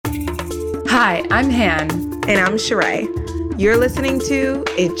Hi, I'm Han. And I'm Sheree. You're listening to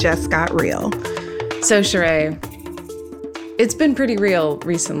It Just Got Real. So Sheree, it's been pretty real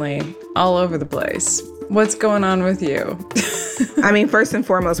recently, all over the place. What's going on with you? I mean, first and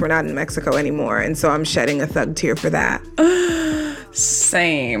foremost, we're not in Mexico anymore, and so I'm shedding a thug tear for that.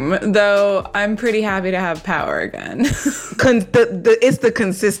 Same, though I'm pretty happy to have power again. It's the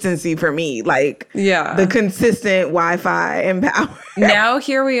consistency for me, the consistent Wi-Fi and power. Now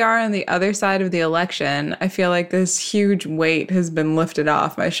here we are on the other side of the election. I feel like this huge weight has been lifted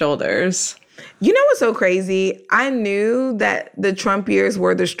off my shoulders. You know what's so crazy? I knew that the Trump years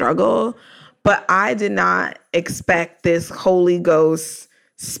were the struggle, but I did not expect this Holy Ghost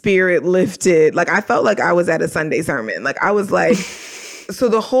spirit lifted. I felt like I was at a Sunday sermon. I was like, so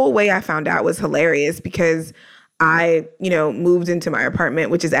the whole way I found out was hilarious because I, moved into my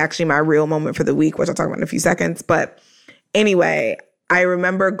apartment, which is actually my real moment for the week, which I'll talk about in a few seconds. But anyway, I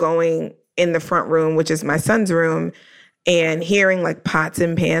remember going in the front room, which is my son's room, and hearing pots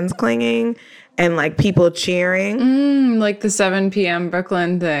and pans clanging and people cheering. Like the 7 p.m.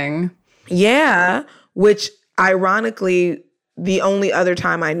 Brooklyn thing. Yeah, which ironically, the only other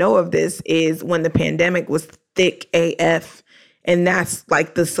time I know of this is when the pandemic was thick AF. And that's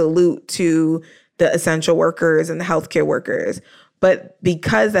the salute to the essential workers and the healthcare workers. But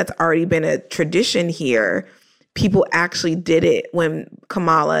because that's already been a tradition here, people actually did it when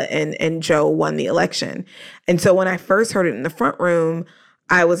Kamala and Joe won the election. And so when I first heard it in the front room,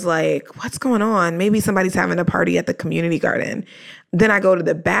 I was like, what's going on? Maybe somebody's having a party at the community garden. Then I go to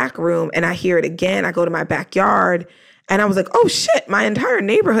the back room and I hear it again. I go to my backyard and I was like, oh shit, my entire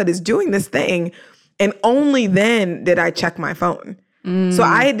neighborhood is doing this thing. And only then did I check my phone. So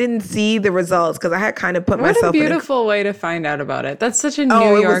I didn't see the results because I had kind of put myself in What a beautiful way to find out about it. That's such a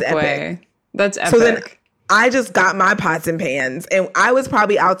New York way. That's epic. So then I just got my pots and pans and I was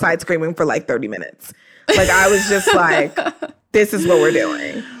probably outside screaming for 30 minutes. I was just like, this is what we're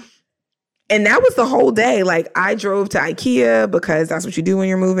doing. And that was the whole day. I drove to IKEA because that's what you do when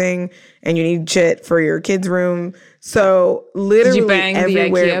you're moving and you need shit for your kids' room. So literally Did you bang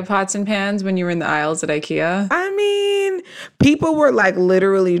everywhere, the IKEA pots and pans when you were in the aisles at IKEA? I mean, people were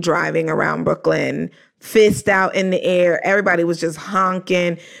literally driving around Brooklyn, fist out in the air. Everybody was just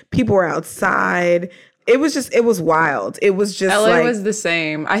honking. People were outside. It was wild. It was just LA was the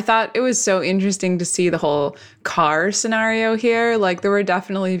same. I thought it was so interesting to see the whole car scenario here. There were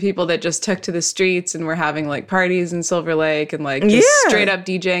definitely people that just took to the streets and were having parties in Silver Lake and just straight up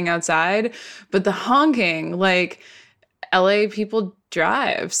DJing outside. But the honking, LA people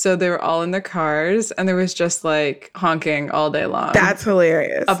drive. So they were all in their cars and there was just honking all day long. That's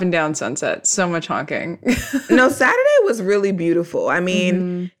hilarious. Up and down Sunset. So much honking. No, Saturday was really beautiful. I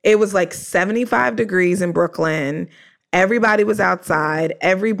mean, It was 75 degrees in Brooklyn. Everybody was outside.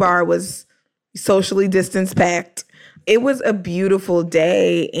 Every bar was socially distance packed. It was a beautiful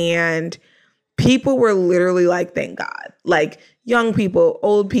day and people were literally thank God. Young people,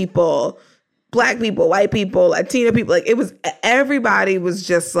 old people, Black people, white people, Latino people, everybody was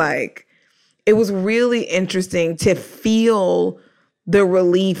just it was really interesting to feel the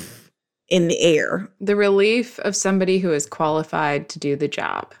relief in the air. The relief of somebody who is qualified to do the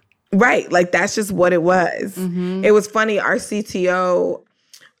job. Right. That's just what it was. Mm-hmm. It was funny. Our CTO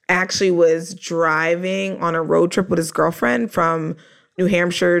actually was driving on a road trip with his girlfriend from New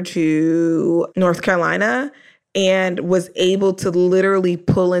Hampshire to North Carolina and was able to literally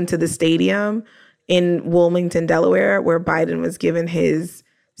pull into the stadium in Wilmington, Delaware, where Biden was giving his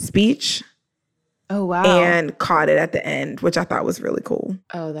speech. Oh, wow. And caught it at the end, which I thought was really cool.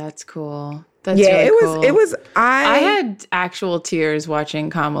 Oh, that's cool. That's really cool. It was, I had actual tears watching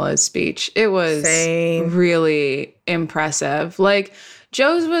Kamala's speech. It was really impressive.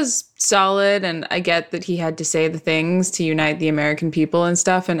 Joe's was solid, and I get that he had to say the things to unite the American people and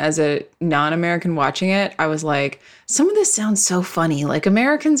stuff. And as a non-American watching it, I was like, some of this sounds so funny.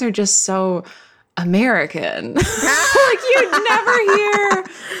 Americans are just so American. You'd never hear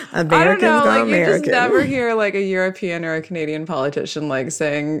Americans go American. You just never hear a European or a Canadian politician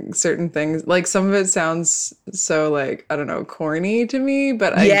saying certain things. Some of it sounds so I don't know, corny to me,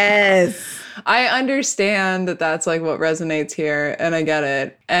 but I understand that that's what resonates here and I get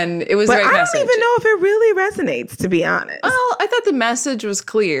it. And it was a great message. I don't even know if it really resonates, to be honest. Well, I thought the message was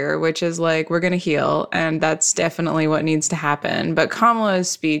clear, which is we're going to heal. And that's definitely what needs to happen. But Kamala's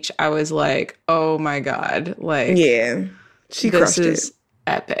speech, I was like, oh my God. Yeah, she crushed it. This is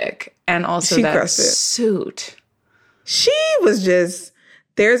epic. And also she that suit. She was just,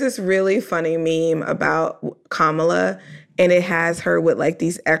 there's this really funny meme about Kamala and it has her with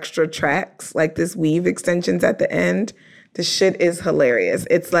these extra tracks, this weave extensions at the end The shit is hilarious.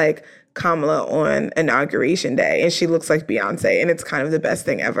 It's like Kamala on Inauguration Day, and she looks like Beyonce, and it's kind of the best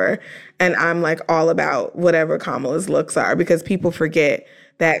thing ever. And I'm like all about whatever Kamala's looks are, because people forget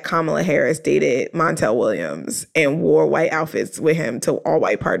that Kamala Harris dated Montel Williams and wore white outfits with him to all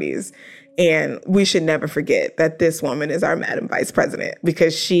white parties. And we should never forget that this woman is our Madam Vice President,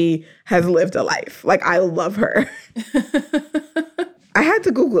 because she has lived a life. Like, I love her. I had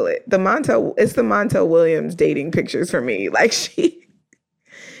to Google it. It's the Montel Williams dating pictures for me. Like, she's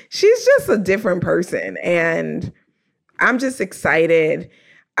just a different person. And I'm just excited.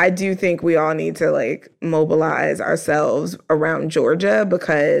 I do think we all need to like mobilize ourselves around Georgia,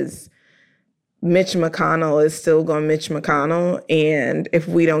 because Mitch McConnell is still going Mitch McConnell. And if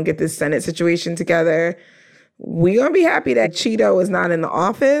we don't get this Senate situation together, we're going to be happy that Cheeto is not in the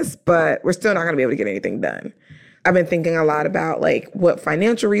office, but we're still not going to be able to get anything done. I've been thinking a lot about like what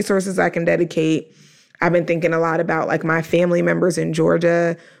financial resources I can dedicate. I've been thinking a lot about like my family members in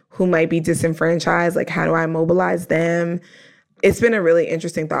Georgia who might be disenfranchised. Like, how do I mobilize them? It's been a really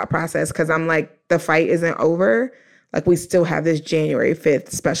interesting thought process, because I'm like, the fight isn't over. Like, we still have this January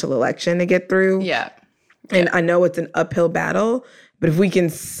 5th special election to get through. Yeah. And I know it's an uphill battle, but if we can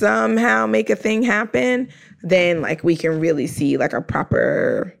somehow make a thing happen, then like we can really see like a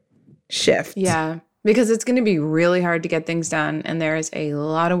proper shift. Yeah. Because it's going to be really hard to get things done, and there is a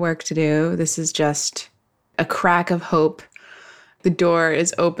lot of work to do. This is just a crack of hope. The door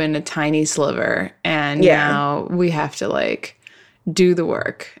is open a tiny sliver, and now we have to like do the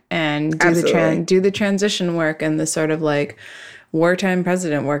work and do the transition work and the sort of like wartime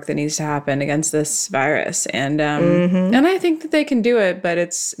president work that needs to happen against this virus. And and I think that they can do it, but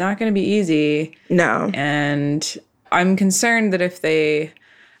it's not going to be easy. No. And I'm concerned that if they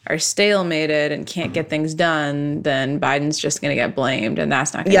are stalemated and can't get things done, then Biden's just going to get blamed, and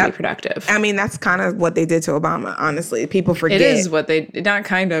that's not going to be productive. I mean, that's kind of what they did to Obama, honestly. People forget. It is what they, not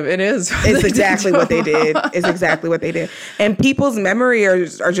kind of, it is. It's exactly what they did. It's exactly what they did. And people's memory are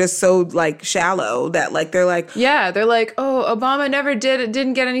just so like shallow that like, they're like. Yeah, they're like, oh, Obama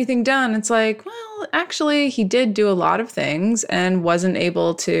didn't get anything done. It's like, well, actually, he did do a lot of things and wasn't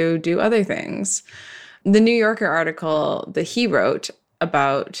able to do other things. The New Yorker article that he wrote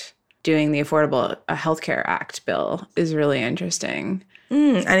about doing the Affordable Healthcare Act bill is really interesting. I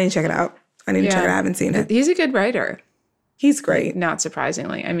need to check it out. I haven't seen it. He's a good writer. He's great. Not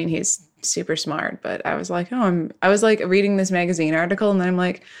surprisingly. I mean, he's super smart, but I was like, I was like reading this magazine article, and then I'm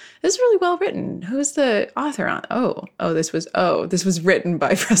like, this is really well written. Who's the author on? This was written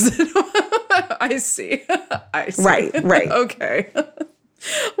by President Obama. I see. Right. Okay.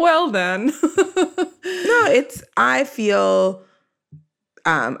 Well then. I feel,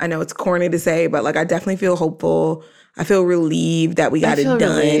 I know it's corny to say, but like I definitely feel hopeful. I feel relieved that we got it done.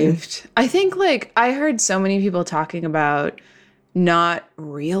 Relieved. I think like I heard so many people talking about not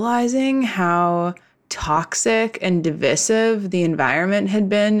realizing how toxic and divisive the environment had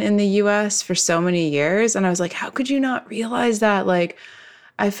been in the US for so many years. And I was like, how could you not realize that? Like,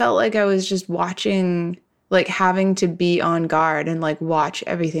 I felt like I was just watching, like having to be on guard and like watch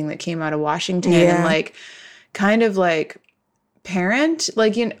everything that came out of Washington and like kind of like parent,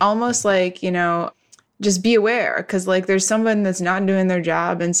 like, you know, almost like, you know, just be aware, because like there's someone that's not doing their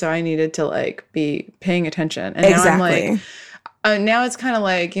job, and so I needed to like be paying attention. And now I'm like, now it's kind of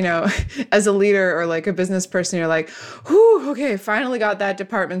like, you know, as a leader or like a business person, you're like, whew, okay, finally got that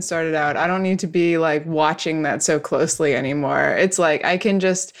department sorted out. I don't need to be like watching that so closely anymore. It's like I can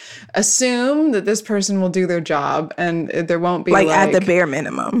just assume that this person will do their job, and there won't be like at the bare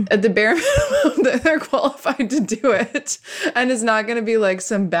minimum. At the bare minimum that they're qualified to do it. And it's not going to be like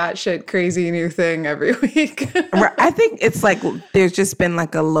some batshit crazy new thing every week. Right. I think it's like there's just been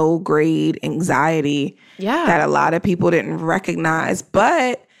like a low grade anxiety that a lot of people didn't recognize.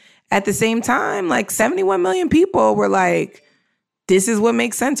 But at the same time, like 71 million people were like, this is what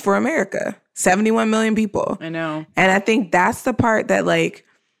makes sense for America. 71 million people. I know. And I think that's the part that like,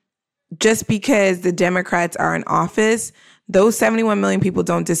 just because the Democrats are in office, those 71 million people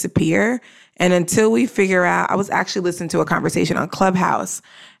don't disappear. And until we figure out, I was actually listening to a conversation on Clubhouse,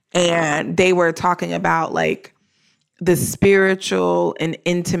 and they were talking about like the spiritual and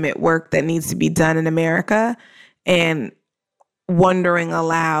intimate work that needs to be done in America, and wondering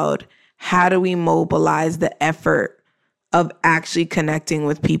aloud, how do we mobilize the effort of actually connecting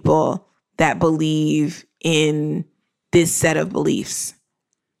with people that believe in this set of beliefs?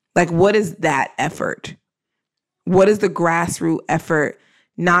 Like, what is that effort? What is the grassroots effort,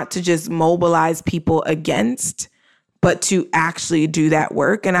 not to just mobilize people against, but to actually do that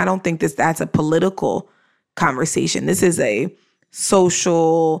work? And I don't think that's a political conversation. This is a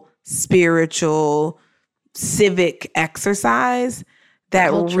social, spiritual, civic exercise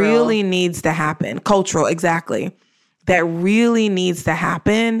that really needs to happen. Cultural, exactly. That really needs to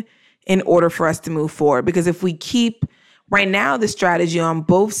happen in order for us to move forward. Because if we keep, right now, the strategy on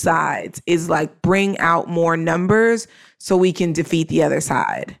both sides is like bring out more numbers so we can defeat the other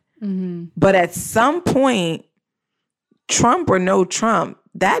side. Mm-hmm. But at some point, Trump or no Trump,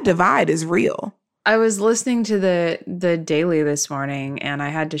 that divide is real. I was listening to the Daily this morning, and I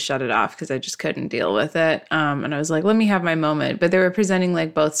had to shut it off because I just couldn't deal with it. And I was like, let me have my moment. But they were presenting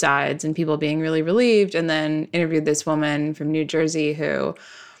like both sides and people being really relieved, and then interviewed this woman from New Jersey who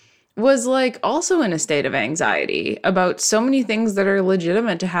was like also in a state of anxiety about so many things that are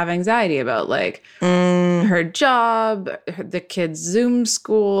legitimate to have anxiety about, like her job, the kids' Zoom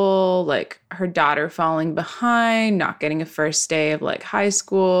school, like her daughter falling behind, not getting a first day of like high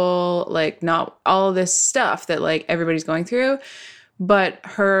school, like not all of this stuff that like everybody's going through. But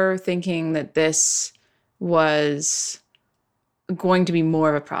her thinking that this was going to be more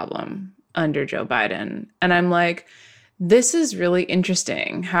of a problem under Joe Biden. And I'm like, this is really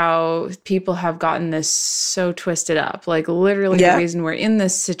interesting how people have gotten this so twisted up. Like literally the reason we're in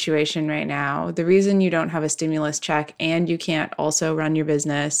this situation right now, the reason you don't have a stimulus check and you can't also run your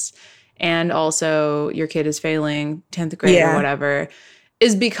business and also your kid is failing 10th grade or whatever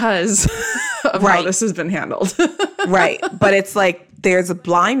is because of how this has been handled. Right. But it's like there's a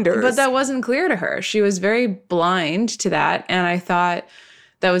blinders. But that wasn't clear to her. She was very blind to that. And I thought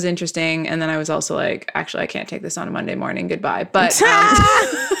that was interesting. And then I was also like, actually, I can't take this on a Monday morning. Goodbye. But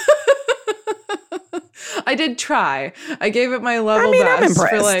I did try. I gave it my level best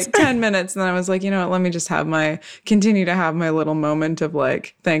for like 10 minutes. And then I was like, you know what? Let me just continue to have my little moment of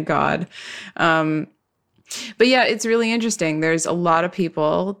like, thank God. But yeah, it's really interesting. There's a lot of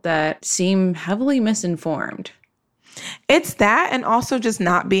people that seem heavily misinformed. It's that, and also just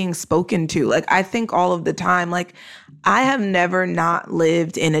not being spoken to. Like, I think all of the time, like, I have never not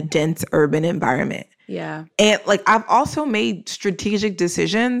lived in a dense urban environment. Yeah. And like, I've also made strategic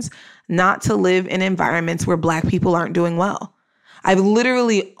decisions not to live in environments where Black people aren't doing well. I've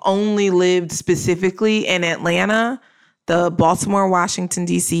literally only lived specifically in Atlanta, the Baltimore, Washington,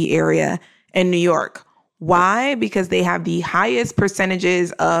 D.C. area, and New York. Why? Because they have the highest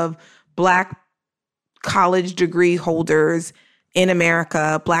percentages of Black college degree holders in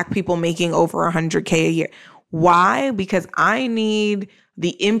America, Black people making over $100K a year. Why? Because I need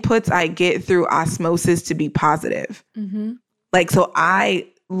the inputs I get through osmosis to be positive. Mm-hmm. Like, so I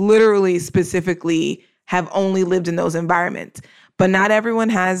literally specifically have only lived in those environments, but not everyone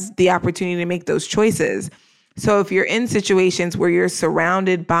has the opportunity to make those choices. So if you're in situations where you're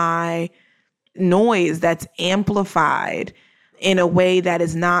surrounded by noise that's amplified in a way that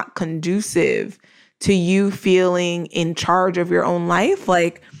is not conducive to you feeling in charge of your own life,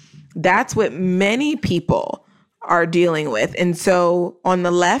 like that's what many people are dealing with. And so on the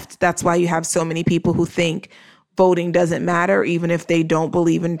left, that's why you have so many people who think voting doesn't matter, even if they don't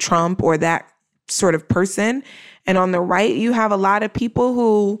believe in Trump or that sort of person. And on the right, you have a lot of people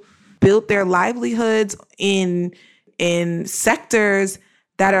who built their livelihoods in sectors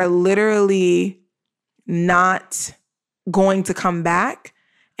that are literally not going to come back.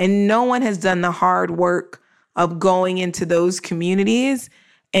 And no one has done the hard work of going into those communities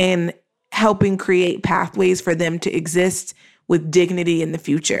and helping create pathways for them to exist with dignity in the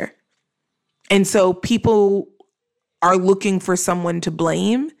future. And so people are looking for someone to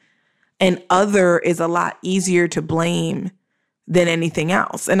blame, and other is a lot easier to blame than anything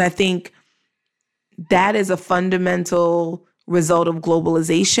else. And I think that is a fundamental result of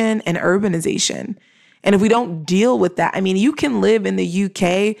globalization and urbanization. And if we don't deal with that, I mean, you can live in the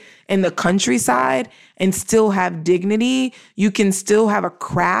UK in the countryside and still have dignity. You can still have a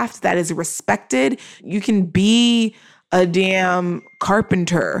craft that is respected. You can be a damn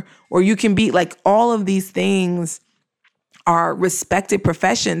carpenter, or you can be like, all of these things are respected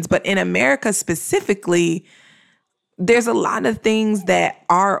professions. But in America specifically, there's a lot of things that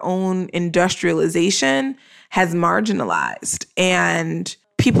our own industrialization has marginalized, and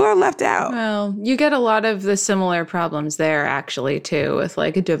people are left out. Well, you get a lot of the similar problems there, actually, too, with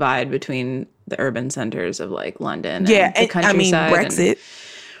like a divide between the urban centers of like London and the countryside. Brexit.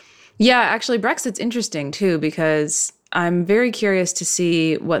 Actually, Brexit's interesting, too, because I'm very curious to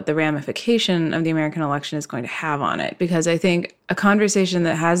see what the ramification of the American election is going to have on it, because I think a conversation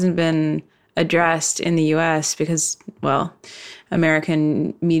that hasn't been addressed in the U.S. because, well,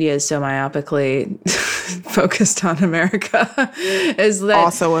 American media is so myopically focused on America is that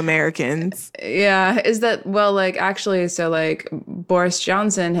also Americans. Yeah. Is that, well, like actually, so like Boris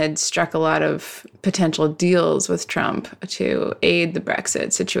Johnson had struck a lot of potential deals with Trump to aid the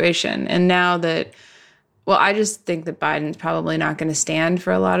Brexit situation. And now that Well, I just think that Biden's probably not going to stand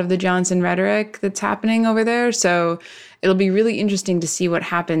for a lot of the Johnson rhetoric that's happening over there. So it'll be really interesting to see what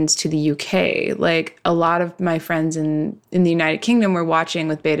happens to the UK. Like, a lot of my friends in the United Kingdom were watching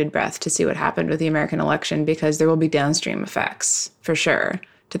with bated breath to see what happened with the American election, because there will be downstream effects for sure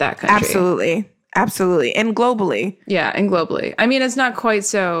to that country. Absolutely. And globally. Yeah, and globally. I mean, it's not quite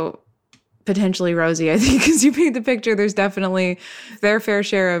so potentially rosy, I think, as you paint the picture. There's definitely their fair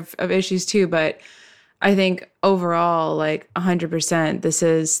share of issues too, but I think overall, like 100%, this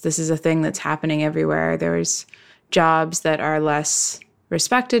is a thing that's happening everywhere. There's jobs that are less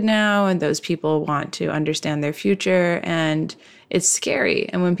respected now, and those people want to understand their future, and it's scary.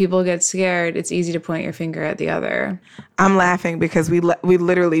 And when people get scared, it's easy to point your finger at the other. I'm laughing because we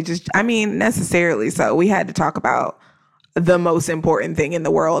literally just, I mean, necessarily so, we had to talk about the most important thing in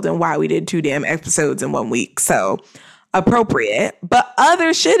the world and why we did 2 damn episodes in 1 week. So appropriate, but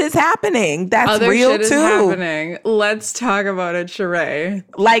other shit is happening. That's other real shit too. Is happening. Let's talk about it, Sheree.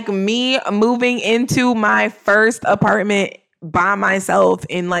 Like me moving into my first apartment by myself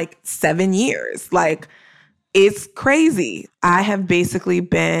in like 7 years. Like, it's crazy. I have basically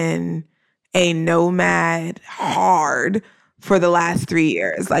been a nomad hard for the last 3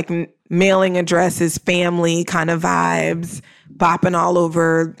 years. Like, mailing addresses, family kind of vibes, bopping all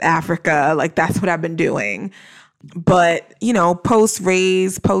over Africa. Like, that's what I've been doing. But, you know,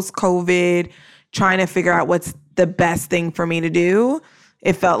 post-raise, post-COVID, trying to figure out what's the best thing for me to do,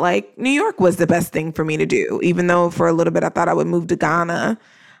 it felt like New York was the best thing for me to do, even though for a little bit I thought I would move to Ghana.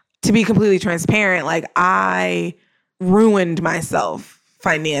 To be completely transparent, like, I ruined myself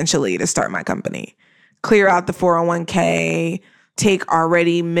financially to start my company. Clear out the 401k, take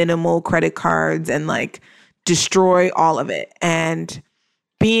already minimal credit cards, and like destroy all of it. And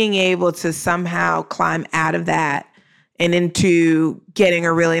being able to somehow climb out of that and into getting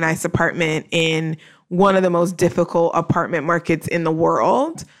a really nice apartment in one of the most difficult apartment markets in the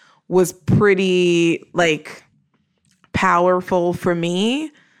world was pretty like powerful for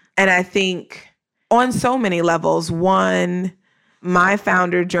me. And I think on so many levels, one, my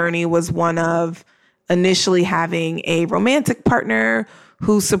founder journey was one of initially having a romantic partner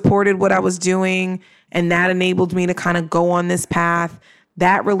who supported what I was doing, and that enabled me to kind of go on this path.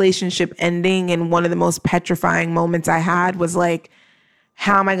 That relationship ending, and one of the most petrifying moments I had was like,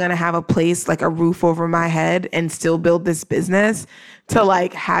 how am I going to have a place, like a roof over my head, and still build this business? To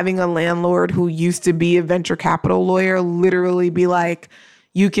like having a landlord who used to be a venture capital lawyer literally be like,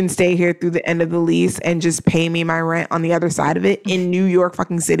 you can stay here through the end of the lease and just pay me my rent on the other side of it in New York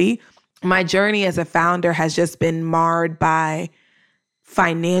fucking city. My journey as a founder has just been marred by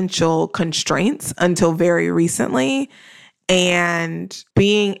financial constraints until very recently. And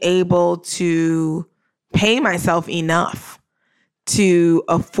being able to pay myself enough to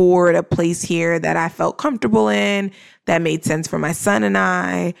afford a place here that I felt comfortable in, that made sense for my son and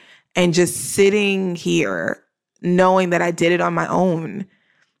I, and just sitting here knowing that I did it on my own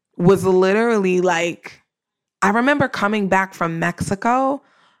was literally like, I remember coming back from Mexico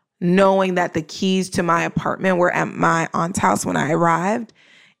knowing that the keys to my apartment were at my aunt's house when I arrived.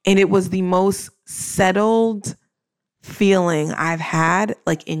 And it was the most settled feeling I've had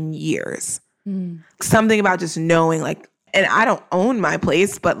like in years. Something about just knowing like, and I don't own my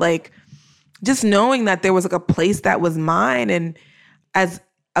place, but like just knowing that there was like a place that was mine. And as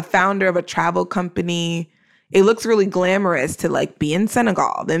a founder of a travel company, it looks really glamorous to like be in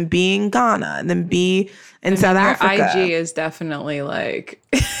Senegal, then be in Ghana, and then be in South Africa. IG is definitely like,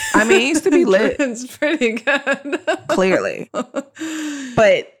 I mean, it used to be lit. It's pretty good. Clearly.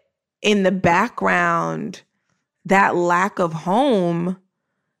 But in the background, that lack of home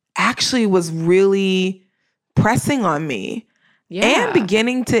actually was really pressing on me. Yeah. And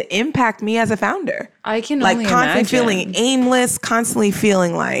beginning to impact me as a founder. I can like only constantly imagine. Feeling aimless, constantly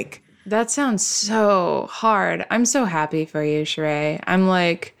feeling like. That sounds so hard. I'm so happy for you, Sheree. I'm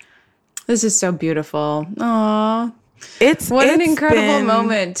like, this is so beautiful. Aww. It's an incredible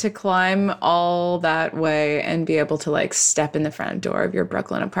moment to climb all that way and be able to like step in the front door of your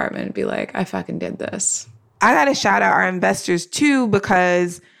Brooklyn apartment and be like, I fucking did this. I got to shout out our investors too,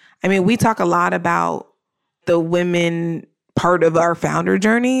 because I mean, we talk a lot about the women part of our founder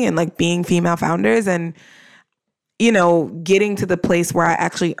journey and like being female founders and, you know, getting to the place where I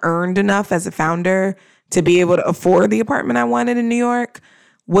actually earned enough as a founder to be able to afford the apartment I wanted in New York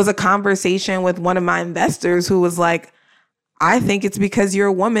was a conversation with one of my investors who was like, I think it's because you're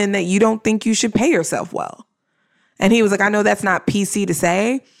a woman that you don't think you should pay yourself well. And he was like, I know that's not PC to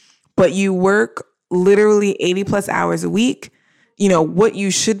say, but you work literally 80 plus hours a week. You know, what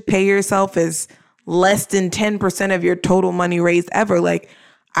you should pay yourself is less than 10% of your total money raised ever. Like,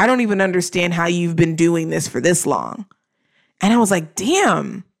 I don't even understand how you've been doing this for this long. And I was like,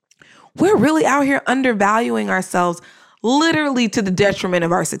 damn, we're really out here undervaluing ourselves literally to the detriment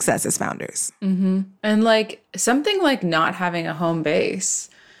of our success as founders. Mm-hmm. And like something like not having a home base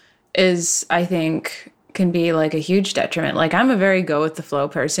is, I think, can be like a huge detriment. Like I'm a very go with the flow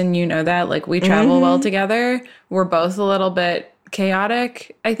person. You know that. Like we travel well together. We're both a little bit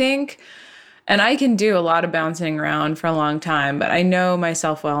chaotic, I think. And I can do a lot of bouncing around for a long time, but I know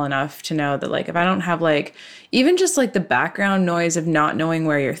myself well enough to know that like if I don't have like even just like the background noise of not knowing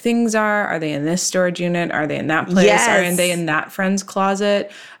where your things are they in this storage unit? Are they in that place? Yes. Are they in that friend's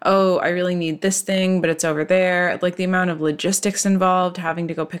closet? Oh, I really need this thing, but it's over there. Like the amount of logistics involved, having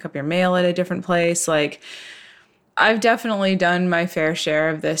to go pick up your mail at a different place. Like I've definitely done my fair share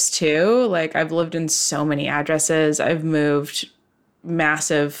of this too. Like I've lived in so many addresses. I've moved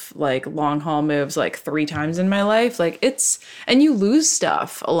massive like long haul moves like 3 times in my life. Like it's, and you lose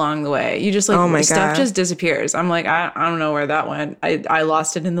stuff along the way. You just like stuff just disappears. I'm like, I don't know where that went. I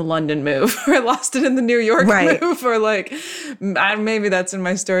lost it in the London move or I lost it in the New York move or like maybe that's in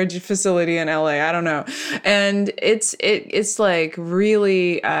my storage facility in LA. I don't know. And it's like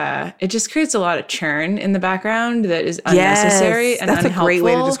really it just creates a lot of churn in the background that is unnecessary and that's unhelpful. A great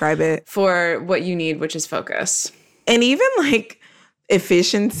way to describe it for what you need, which is focus. And even like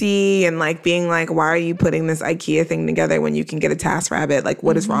efficiency and like being like, why are you putting this IKEA thing together when you can get a TaskRabbit? Like,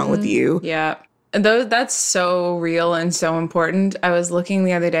 what is wrong with you? Yeah. And that's so real and so important. I was looking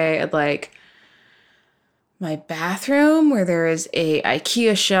the other day at like my bathroom where there is a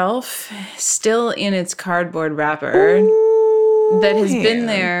IKEA shelf still in its cardboard wrapper that has been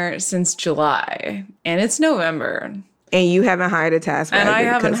there since July. And it's November. And you haven't hired a TaskRabbit. And I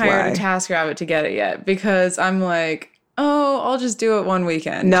haven't hired a TaskRabbit to get it yet because I'm like, oh, I'll just do it one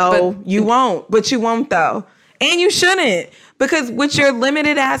weekend. No, you won't. But you won't, though. And you shouldn't. Because with your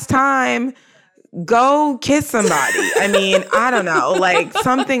limited ass time, go kiss somebody. I mean, I don't know. Like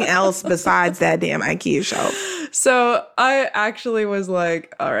something else besides that damn IKEA shelf. So I actually was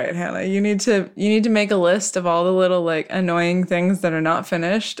like, all right, Hannah, you need to make a list of all the little like annoying things that are not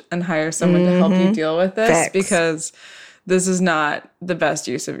finished and hire someone to help you deal with this. Facts. Because this is not the best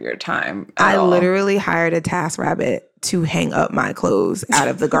use of your time. I literally hired a TaskRabbit to hang up my clothes out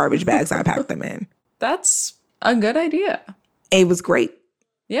of the garbage bags I packed them in. That's a good idea. It was great.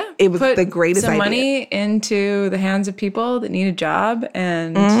 Yeah. It was the greatest idea. Put some money into the hands of people that need a job.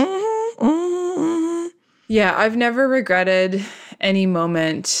 And yeah, I've never regretted any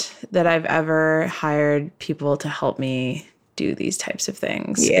moment that I've ever hired people to help me do these types of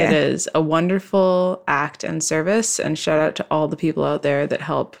things. Yeah. It is a wonderful act and service, and shout out to all the people out there that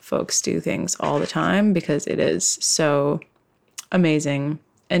help folks do things all the time because it is so amazing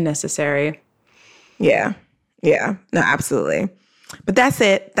and necessary. Yeah. Yeah. No, absolutely. But that's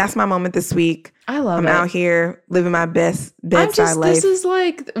it. That's my moment this week. I love it. I'm out here living my best bedside life. This is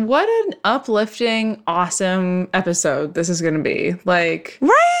like, what an uplifting, awesome episode this is going to be. Like,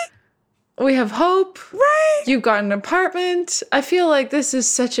 right? We have hope. Right. You've got an apartment. I feel like this is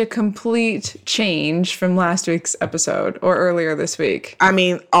such a complete change from last week's episode or earlier this week. I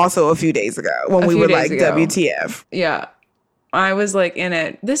mean, also a few days ago when we were like, WTF. Yeah. I was like in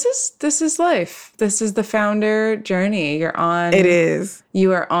it. This is life. This is the founder journey. You're on. It is.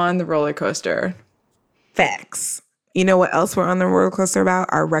 You are on the roller coaster. Facts. You know what else we're on the roller coaster about?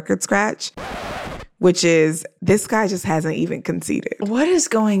 Our record scratch. Which is, this guy just hasn't even conceded. What is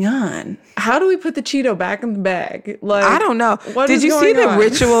going on? How do we put the Cheeto back in the bag? Like, I don't know. Did you see the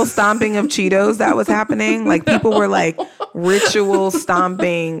ritual stomping of Cheetos that was happening? Like, people were like, ritual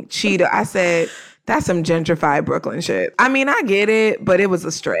stomping Cheeto. I said, that's some gentrified Brooklyn shit. I mean, I get it, but it was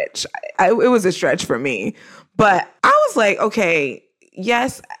a stretch. It was a stretch for me. But I was like, okay,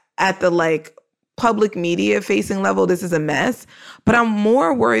 yes, at the like public media facing level, this is a mess. But I'm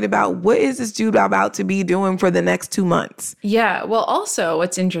more worried about what is this dude about to be doing for the next 2 months? Yeah. Well, also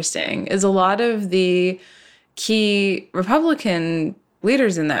what's interesting is a lot of the key Republican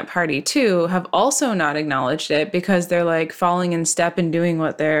leaders in that party too have also not acknowledged it because they're like falling in step and doing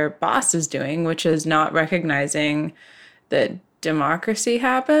what their boss is doing, which is not recognizing that democracy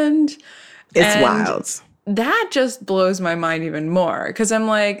happened. It's wild. That just blows my mind even more because I'm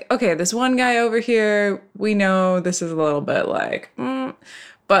like, okay, this one guy over here, we know this is a little bit like,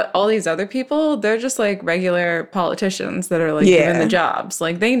 but all these other people, they're just like regular politicians that are like given the jobs.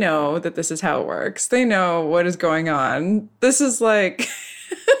 Like they know that this is how it works. They know what is going on. This is like,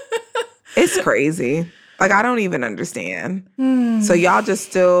 it's crazy. Like, I don't even understand. So y'all just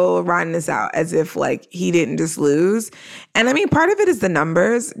still riding this out as if like he didn't just lose. And I mean, part of it is the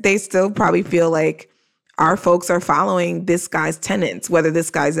numbers. They still probably feel like our folks are following this guy's tenets, whether this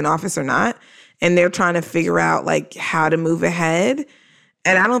guy's in office or not. And they're trying to figure out like how to move ahead.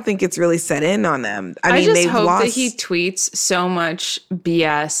 And I don't think it's really set in on them. I mean, just hope that he tweets so much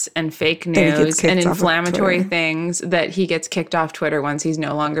BS and fake news and inflammatory things that he gets kicked off Twitter once he's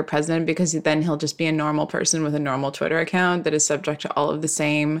no longer president, because then he'll just be a normal person with a normal Twitter account that is subject to all of the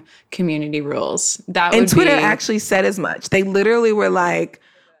same community rules. And Twitter actually said as much. They literally were like,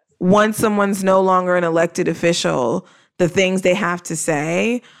 once someone's no longer an elected official, the things they have to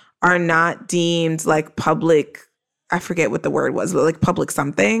say are not deemed like public, I forget what the word was, but like public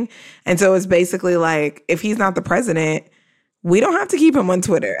something. And so it's basically like, if he's not the president, we don't have to keep him on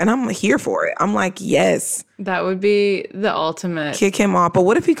Twitter. And I'm here for it. I'm like, yes. That would be the ultimate. Kick him off. But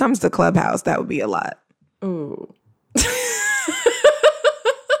what if he comes to Clubhouse? That would be a lot. Ooh.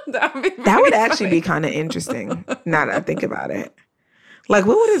 That would actually be kind of interesting, now that I think about it. Like,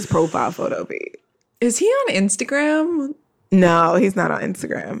 what would his profile photo be? Is he on Instagram? No, he's not on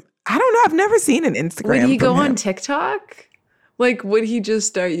Instagram. I don't know. I've never seen an Instagram. Would he go on TikTok? Like, would he just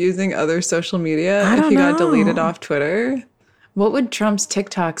start using other social media if he got deleted off Twitter? What would Trump's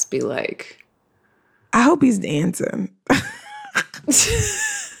TikToks be like? I hope he's dancing.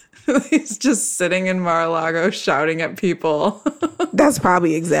 He's just sitting in Mar-a-Lago shouting at people. That's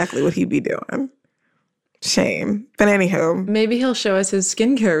probably exactly what he'd be doing. Shame. But anywho. Maybe he'll show us his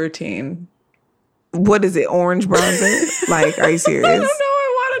skincare routine. What is it? Orange bronzer? Like, are you serious? I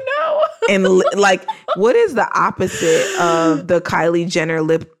don't know. And like, what is the opposite of the Kylie Jenner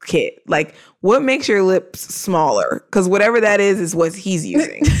lip kit? Like, what makes your lips smaller? Because whatever that is what he's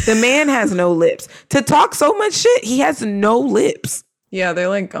using. The man has no lips. To talk so much shit, he has no lips. Yeah, they're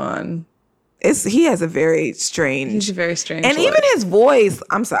like gone. He has a very strange. He's a very strange. And look. even his voice,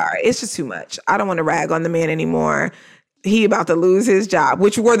 I'm sorry, it's just too much. I don't want to rag on the man anymore. He about to lose his job,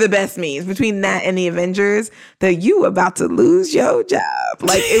 which were the best memes between that and the Avengers. You about to lose your job.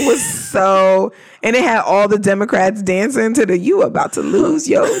 Like, it was so, and it had all the Democrats dancing to the you about to lose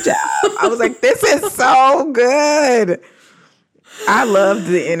your job. I was like, this is so good. I loved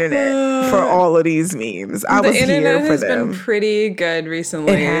the internet for all of these memes. I was here for them. The internet has been pretty good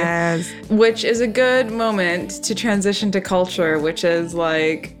recently. It has. Which is a good moment to transition to culture, which is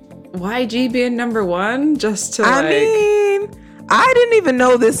like, YG being number one, just to I mean, I didn't even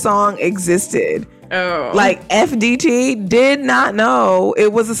know this song existed. Oh. Like, FDT did not know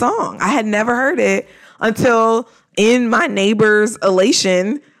it was a song. I had never heard it until in my neighbor's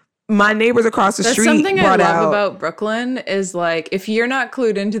elation, my neighbors across the street something brought I love about Brooklyn is like, if you're not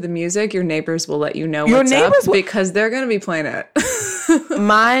clued into the music, your neighbors will let you know what's up because they're going to be playing it.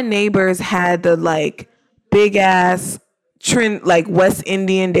 My neighbors had the like big ass trend, like West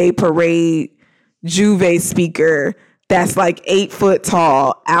Indian Day Parade Juve speaker that's like 8 foot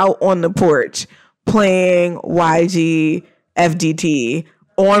tall out on the porch playing YG FDT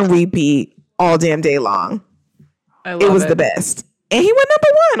on repeat all damn day long. It was the best. And he went number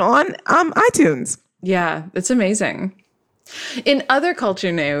 1 on iTunes. Yeah, it's amazing. In other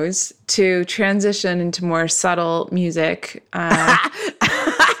culture news, to transition into more subtle music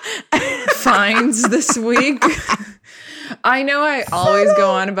finds this week. I know I always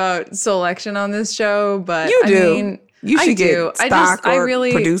go on about selection on this show, but you do. I mean, you should get stock or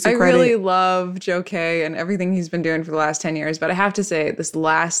producer credit. I really love Joe K and everything he's been doing for the last 10 years, but I have to say this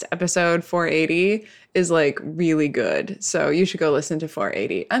last episode, 480, is like really good. So you should go listen to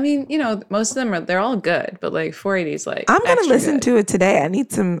 480. I mean, you know, most of them they're all good, but like 480 is like I'm gonna listen to it today. I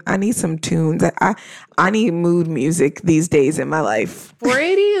need some tunes. I need mood music these days in my life.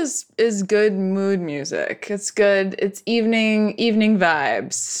 480 is good mood music. It's good. It's evening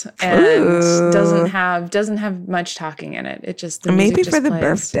vibes, and doesn't have much talking in it. It just maybe just for the plays.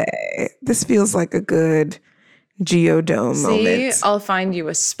 Birthday. This feels like a good Geodome moment. I'll find you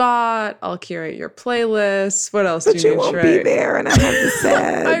a spot. I'll curate your playlist. What else do you need? But you won't be there, and I have the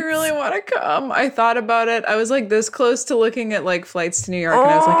sad. I really want to come. I thought about it. I was like this close to looking at like flights to New York, and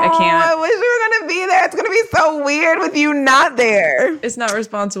I was like, I can't. I wish we were gonna be there. It's gonna be so weird with you not there. It's not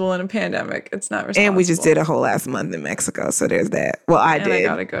responsible in a pandemic. It's not responsible. And we just did a whole last month in Mexico, so there's that. Well, I did. I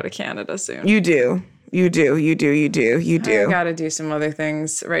gotta go to Canada soon. You do. I gotta do some other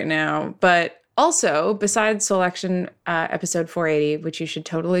things right now, but. Also, besides Selection episode 480, which you should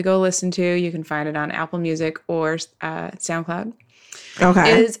totally go listen to, you can find it on Apple Music or SoundCloud.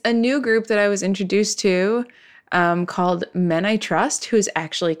 Okay. Is a new group that I was introduced to called Men I Trust, who's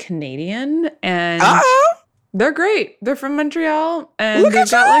actually Canadian. And they're great. They're from Montreal. And they've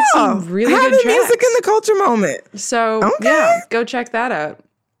got like some really good tracks. Music in the culture moment. So, yeah, go check that out.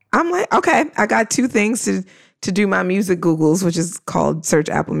 I'm like, okay, I got 2 things to do my music Googles, which is called search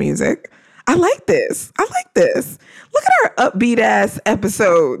Apple Music. I like this. I like this. Look at our upbeat ass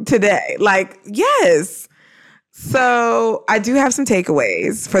episode today. Like, yes. So I do have some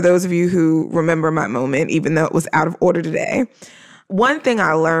takeaways for those of you who remember my moment, even though it was out of order today. One thing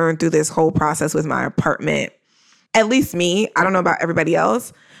I learned through this whole process with my apartment, at least me, I don't know about everybody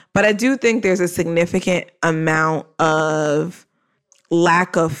else, but I do think there's a significant amount of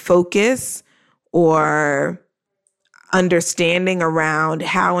lack of focus or understanding around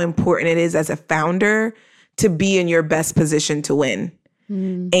how important it is as a founder to be in your best position to win.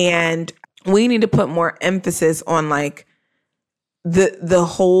 And we need to put more emphasis on like the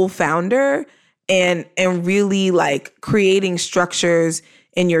whole founder and really like creating structures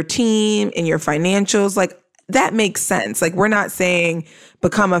in your team, in your financials. Like that makes sense. Like we're not saying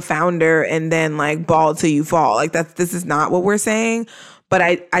become a founder and then like ball till you fall. Like this is not what we're saying. But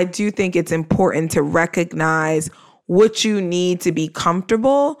I do think it's important to recognize what you need to be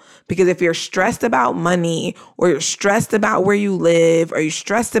comfortable, because if you're stressed about money or you're stressed about where you live or you're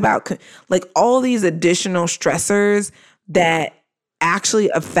stressed about like all these additional stressors that actually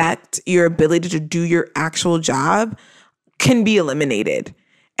affect your ability to do your actual job can be eliminated.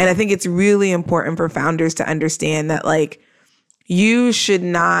 And I think it's really important for founders to understand that like you should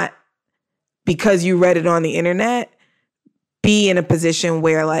not, because you read it on the internet, be in a position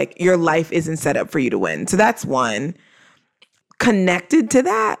where like your life isn't set up for you to win. So that's one. Connected to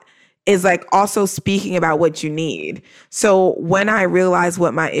that is like also speaking about what you need. So when I realized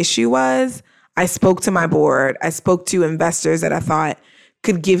what my issue was, I spoke to my board. I spoke to investors that I thought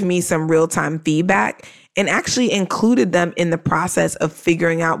could give me some real-time feedback and actually included them in the process of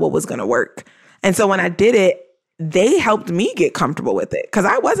figuring out what was going to work. And so when I did it, they helped me get comfortable with it because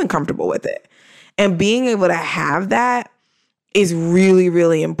I wasn't comfortable with it. And being able to have that is really,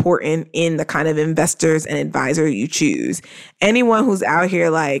 really important in the kind of investors and advisor you choose. Anyone who's out here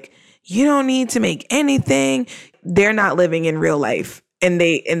like, you don't need to make anything, they're not living in real life. And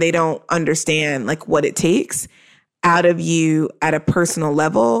they don't understand like what it takes out of you at a personal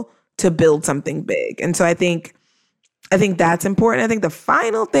level to build something big. And so I think that's important. I think the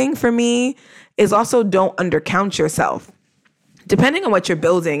final thing for me is also don't undercount yourself. Depending on what you're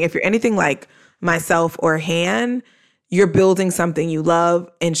building, if you're anything like myself or Han, you're building something you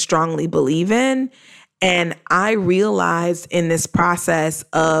love and strongly believe in. And I realized in this process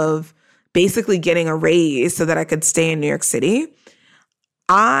of basically getting a raise so that I could stay in New York City,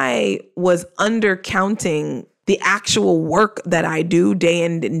 I was undercounting the actual work that I do day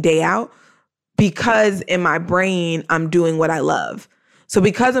in and day out because in my brain, I'm doing what I love. So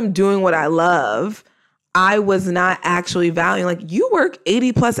because I'm doing what I love, I was not actually valuing, like you work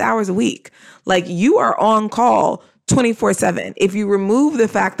 80 plus hours a week. Like you are on call 24/7. If you remove the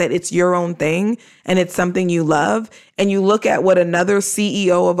fact that it's your own thing and it's something you love, and you look at what another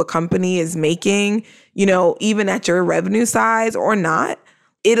CEO of a company is making, you know, even at your revenue size or not,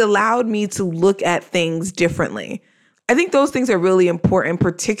 it allowed me to look at things differently. I think those things are really important,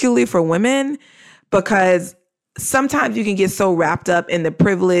 particularly for women, because sometimes you can get so wrapped up in the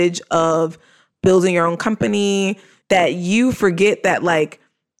privilege of building your own company that you forget that like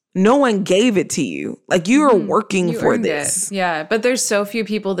no one gave it to you. Like you are working for this. Yeah. But there's so few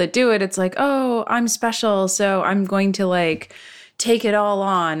people that do it. It's like, oh, I'm special, so I'm going to like take it all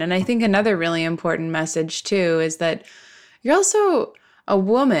on. And I think another really important message too is that you're also a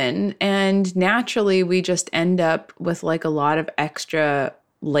woman, and naturally we just end up with like a lot of extra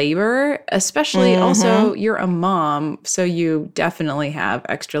labor, especially also you're a mom, so you definitely have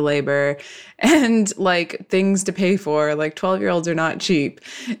extra labor and like things to pay for. Like 12-year-olds are not cheap,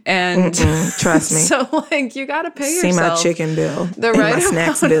 and trust me. So like you got to pay yourself. See my chicken bill, the right my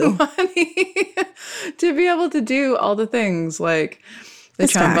snacks amount bill, of money to be able to do all the things like the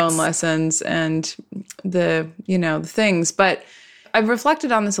trombone lessons and the the things. But I've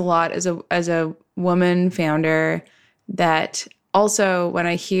reflected on this a lot as a woman founder, that also, when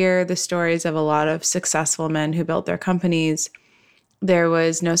I hear the stories of a lot of successful men who built their companies, there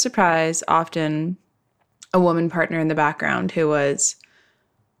was no surprise, often a woman partner in the background who was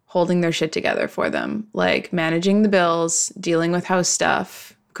holding their shit together for them, like managing the bills, dealing with house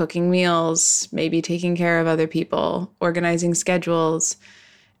stuff, cooking meals, maybe taking care of other people, organizing schedules.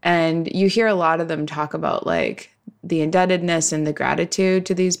 And you hear a lot of them talk about like the indebtedness and the gratitude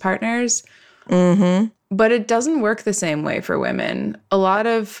to these partners. But it doesn't work the same way for women. A lot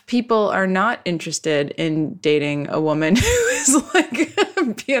of people are not interested in dating a woman who is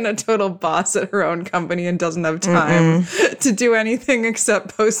like being a total boss at her own company and doesn't have time to do anything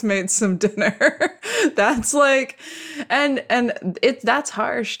except Postmates some dinner. That's like, and that's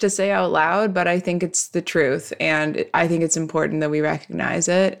harsh to say out loud, but I think it's the truth. And I think it's important that we recognize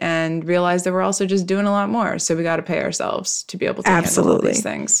it and realize that we're also just doing a lot more. So we got to pay ourselves to be able to handle all these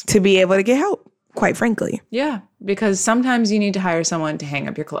things. To be able to get help. Quite frankly. Yeah, because sometimes you need to hire someone to hang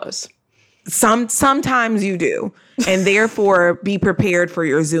up your clothes. Sometimes you do. And therefore, be prepared for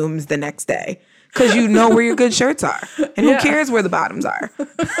your Zooms the next day. Because you know where your good shirts are. And who cares where the bottoms are?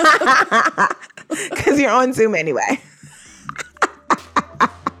 Because you're on Zoom anyway.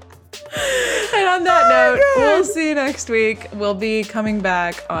 And on that note, we'll see you next week. We'll be coming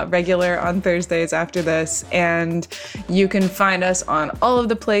back regular on Thursdays after this. And you can find us on all of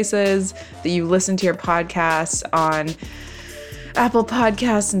the places that you listen to your podcasts, on Apple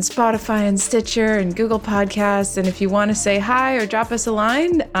Podcasts and Spotify and Stitcher and Google Podcasts. And if you want to say hi or drop us a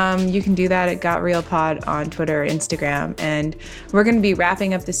line, you can do that at Got Real Pod on Twitter or Instagram. And we're going to be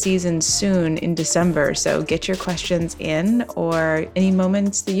wrapping up the season soon in December. So get your questions in or any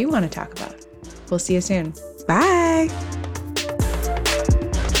moments that you want to talk about. We'll see you soon. Bye.